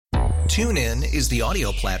TuneIn is the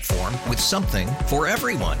audio platform with something for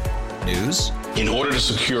everyone. News. In order to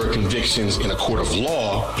secure convictions in a court of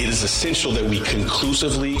law, it is essential that we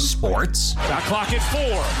conclusively. Sports. Got clock at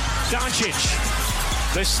 4.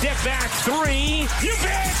 Doncic. The step back 3. You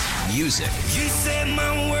bet. Music. You set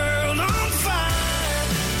my world on fire.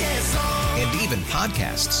 Yes, and even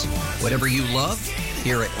podcasts. Whatever you love,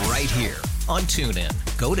 hear it right here on TuneIn.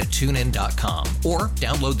 Go to TuneIn.com or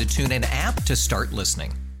download the TuneIn app to start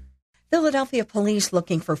listening. Philadelphia police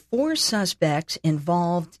looking for 4 suspects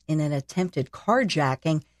involved in an attempted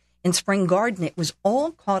carjacking in Spring Garden. It was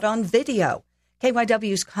all caught on video.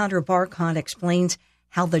 KYW's Connor Barkon explains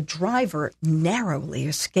how the driver narrowly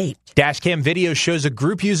escaped. Dashcam video shows a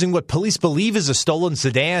group using what police believe is a stolen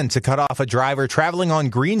sedan to cut off a driver traveling on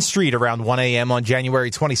Green Street around 1 a.m. on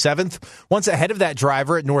January 27th. Once ahead of that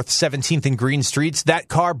driver at North 17th and Green Streets, that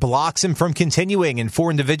car blocks him from continuing, and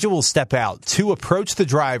 4 individuals step out. 2 approach the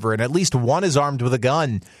driver, and at least 1 is armed with a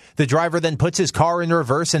gun. The driver then puts his car in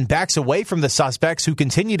reverse and backs away from the suspects, who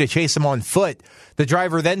continue to chase him on foot. The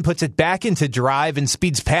driver then puts it back into drive and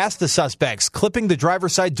speeds past the suspects, clipping the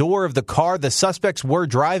driver's side door of the car the suspects were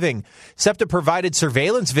driving. SEPTA provided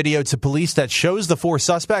surveillance video to police that shows the 4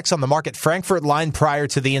 suspects on the Market Frankfurt line prior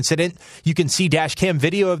to the incident. You can see dashcam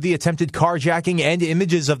video of the attempted carjacking and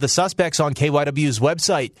images of the suspects on KYW's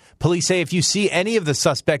website. Police say if you see any of the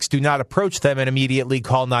suspects, do not approach them and immediately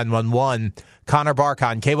call 911. Connor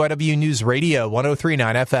Barkon, KYW News Radio,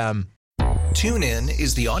 103.9 FM. TuneIn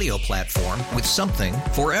is the audio platform with something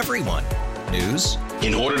for everyone. News.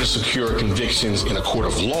 In order to secure convictions in a court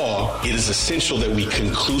of law, it is essential that we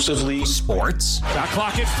conclusively. Sports. Got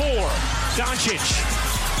clock at 4.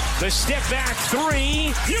 Doncic. The step back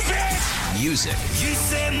 3. You bet. Music. You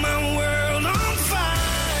set my world on fire.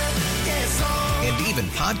 Yes, and even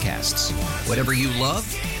podcasts. Whatever you love,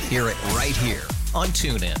 hear it right here on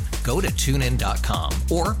TuneIn. Go to TuneIn.com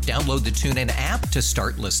or download the TuneIn app to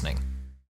start listening.